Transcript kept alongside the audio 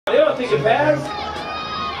They don't think it passed.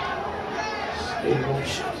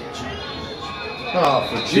 Oh,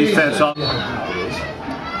 for defense off.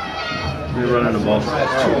 We're running the ball.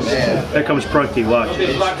 Here comes Prunty, watch.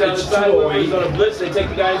 They block down the side, whoever's on a blitz, they take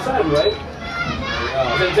the guy inside, right?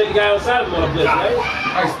 They take the guy outside and on a blitz, right?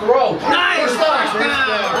 nice throw. Nice!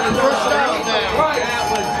 First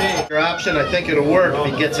down. Your option, I think it'll work if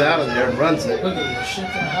he gets out of there and runs it.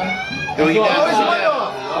 Go, you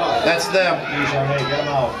got that's them.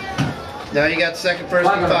 Now you got second, first,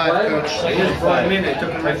 and 5, coach.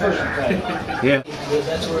 Yeah.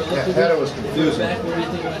 That was confusing.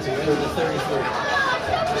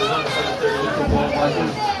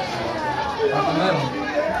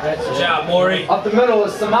 Good job, Maury. Up the middle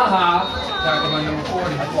is Samaha.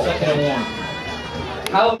 Second and 1.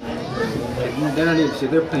 How? They don't even see,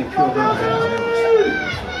 they're playing pure ground.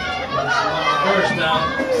 First down.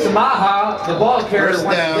 Samaha, the ball carrier. First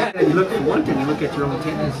down. You look for one thing, you look at your own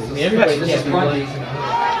tendencies. Everybody gets front.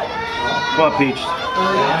 Come on, Peach.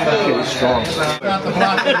 Okay, he's strong. Not the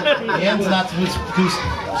block. The end's not who's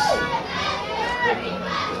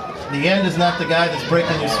the end is not the guy that's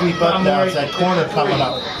breaking your sweep up now. It's that corner coming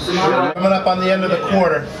up. Coming up on the end of the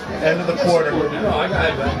quarter. End of the quarter. No, I got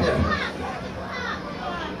it back there.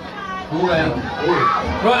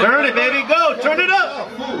 Turn it, baby, go! Turn it up!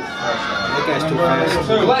 That guy's too fast.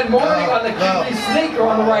 Glenn Morning on the QB sneaker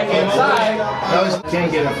on the right hand side.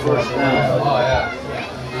 Can't get a first down. Oh yeah.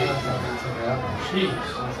 Jeez.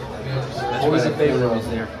 Always a favorite was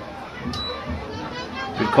there.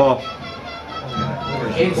 Good call.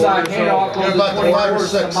 Inside handoff goes to 5 or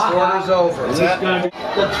 6. Quarter's over. Is that? The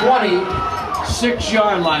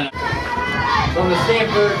 6-yard line. from the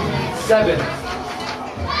Stamford 7.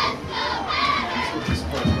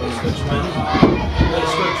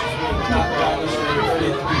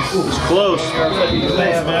 It's close. You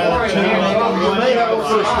may have a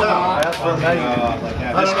first down. That's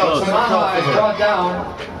close. Samaha is brought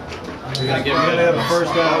down. You're gonna have a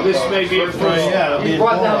first down. This may be your first. He's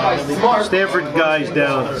brought down by Smart. Stanford guys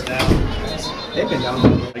down. They've been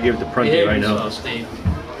down. I give it to Prunty right now. Steve.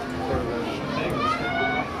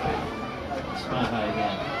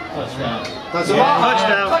 Touchdown.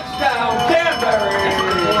 Touchdown. Touchdown, Danbury.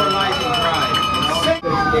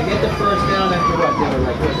 They get the first down after what? They were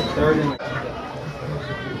like what, the third and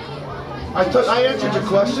I answered your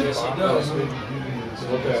question.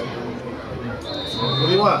 What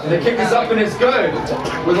do you want? The kick is up and it's good.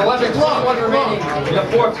 With 11:21 remaining in the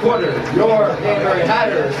fourth quarter, your Danbury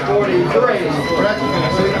Hatters 43.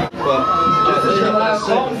 This is your last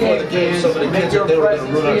home game, kids. Make your presence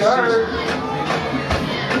be heard.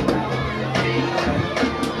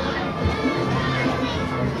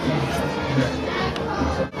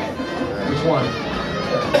 Which one?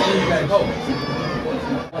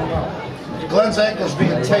 Glenn's ankle's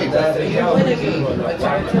being taped.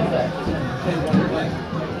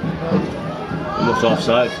 Almost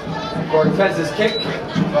offside. Cortez's kick.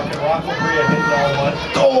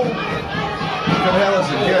 Goal! What the hell is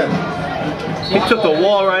it again? He took the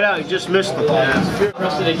wall right out. He just missed the ball.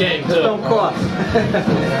 Rest of the game, too. don't cost.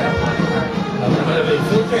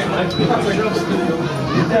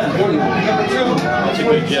 That's a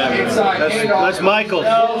good job. That's Michael.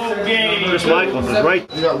 Chris Michael is right.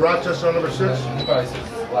 You got Rochester on number 6? He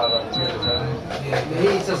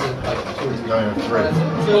says it like 9-3.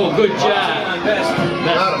 Oh, good job.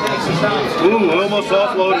 Ooh, we almost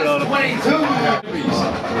offloaded on him. 22.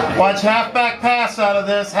 Watch halfback pass out of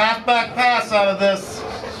this. Halfback pass out of this.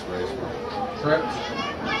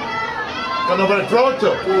 Got nobody to throw it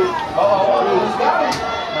to.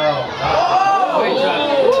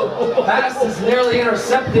 Pass is nearly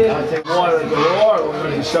intercepted. Water in the water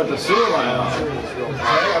when you shut the sewer line off.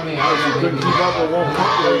 I mean, if you couldn't keep up with one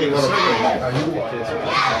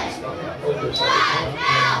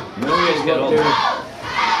Millions get up there.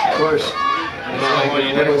 Of course.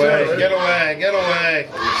 Get away, get away, get away.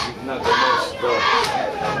 Not the most.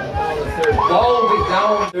 Ball will be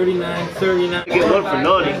down. 39. Get one for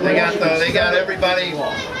Nani. They got everybody.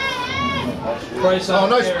 Price Oh,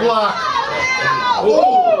 nice block.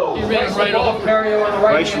 Oh! He ran right off. Carrier on the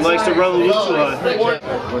right Rice hand likes to side. run the loose line.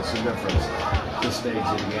 What's the difference? This stage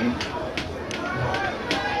of the game.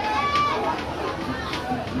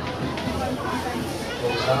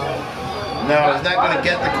 No, he's not going to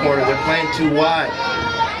get the corner. They're playing too wide.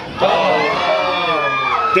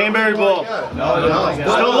 Danbury ball.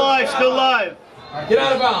 Still live, still live. Get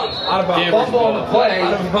out of bounds. Out of bounds. Bumble on the play.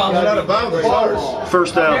 Out of bounds. Out of bounds. It's ours.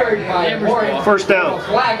 First down. Carried by Morgan. First down.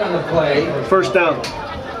 Flag on the play. First down.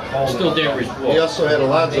 Still Danbury's He ball. also had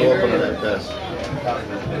Alonzo open on that pass.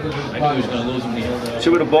 I knew he was going to lose when he held it. See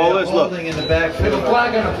where the ball is? Look. Holding in the back. If a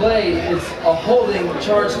flag on the play, it's a holding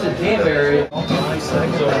charge to Danbury.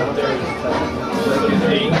 Second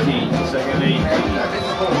 18. Second 18.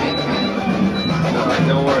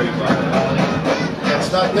 Don't worry about it.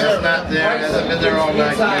 It's not there. It's not there. It hasn't been there all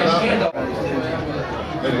night. Inside handoff.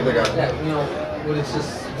 Maybe they got it. Yeah, you know, what it's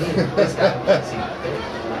just, this guy.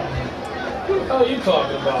 What are you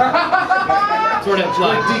talking about? Throw that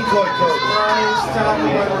flag. Decoy coach.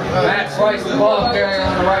 Matt Price, the ball carrier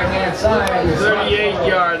on the right-hand side.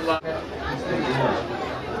 38-yard line.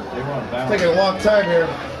 It's taking a long time here.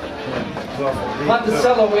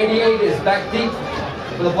 Monticello, 88, is back deep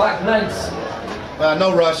for the Black Knights.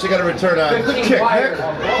 No rush. You got to return on. 15 Kick, wide. Nick.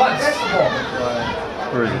 Punts.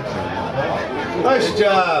 Where is it? Nice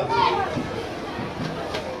job.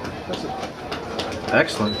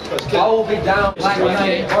 Excellent. Ball will be down. Black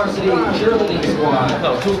Knight varsity cheerleading squad.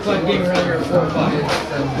 No, 2 o'clock game around here at 4 o'clock.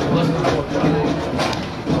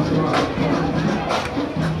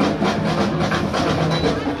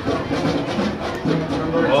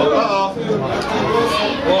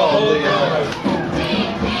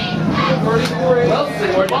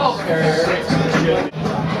 Wilson, ball carrier.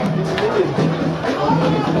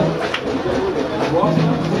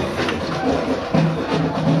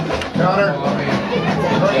 Counter.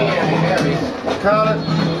 Counter.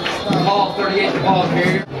 Ball 38, the ball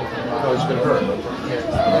carrier. Oh, it's going to hurt.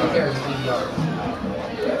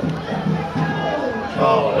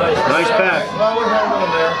 Oh, nice pass. Well, we're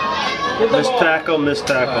handling there. Missed tackle, missed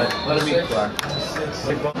tackle. Let him eat, Clark.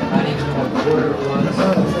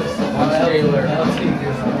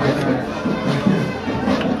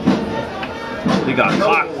 He got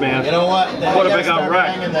clocked, man. You know what? Quarterback got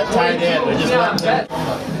wrecked. Hanging that tight end. They just let him.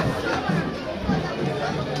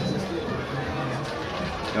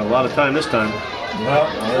 Got a lot of time this time. Well,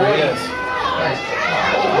 there he is.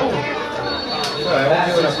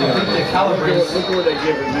 Look what they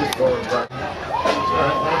give him this for.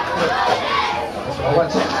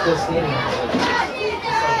 Still standing.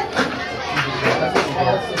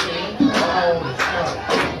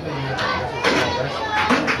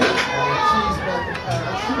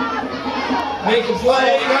 Make a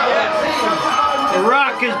play. The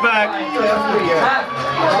Rock is back.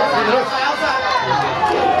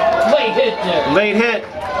 Late hit there. Late hit.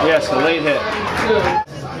 Yes, a late hit.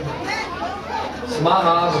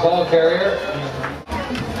 Smaha, the ball carrier.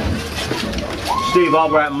 Steve, I'll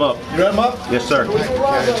wrap him up. You got him up? Yes, sir. You're a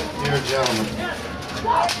gentleman.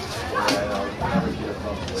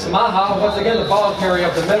 Smaha, once again, the ball carrier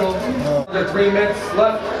up the middle. Under 3 minutes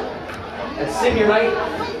left at senior night.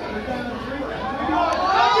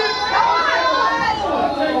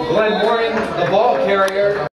 Glenn Morgan, the ball carrier.